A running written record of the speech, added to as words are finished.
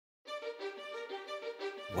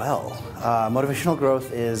Well, motivational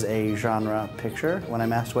growth is a genre picture. When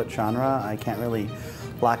I'm asked what genre, I can't really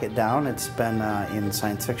lock it down. It's been in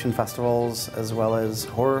science fiction festivals as well as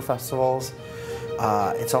horror festivals.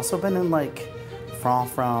 It's also been in like franc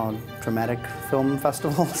dramatic film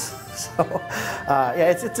festivals. So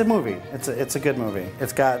yeah, it's a movie. It's a good movie.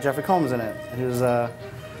 It's got Jeffrey Combs in it, who's the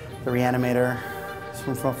Reanimator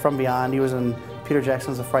from Beyond. He was in Peter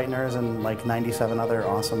Jackson's The Frighteners and like 97 other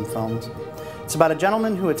awesome films. It's about a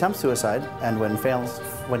gentleman who attempts suicide, and when he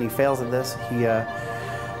fails at this, he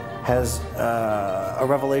has a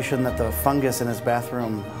revelation that the fungus in his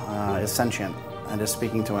bathroom is sentient and is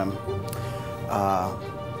speaking to him.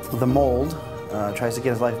 The mold tries to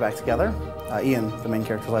get his life back together. Ian, the main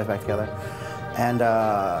character's life back together. And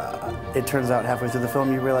it turns out halfway through the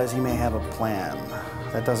film you realize he may have a plan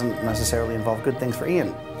that doesn't necessarily involve good things for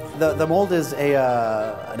Ian. The mold is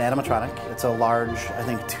an animatronic. It's a large, I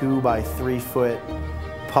think, 2 by 3 foot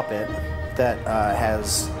puppet that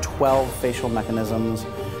has 12 facial mechanisms,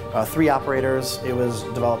 3 operators. It was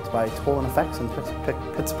developed by Tolan Effects in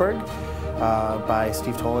Pittsburgh by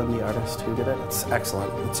Steve Tolan, the artist who did it. It's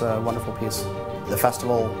excellent. It's a wonderful piece. The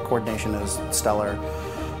festival coordination is stellar.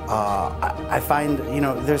 I find, you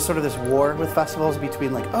know, there's sort of this war with festivals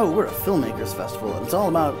between like, oh, we're a filmmakers festival, and it's all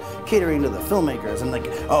about catering to the filmmakers, and like,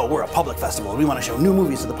 oh, we're a public festival, and we want to show new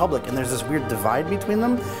movies to the public, and there's this weird divide between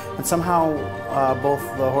them, and somehow both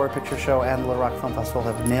the Horror Picture Show and the Little Rock Film Festival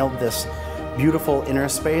have nailed this beautiful inner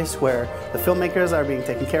space where the filmmakers are being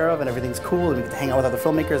taken care of, and everything's cool, and we get to hang out with other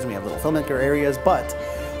filmmakers, and we have little filmmaker areas, but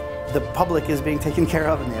the public is being taken care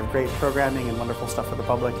of, and they have great programming and wonderful stuff for the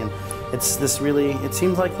public, and it's this really, it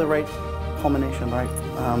seems like the right culmination, right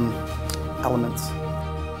elements.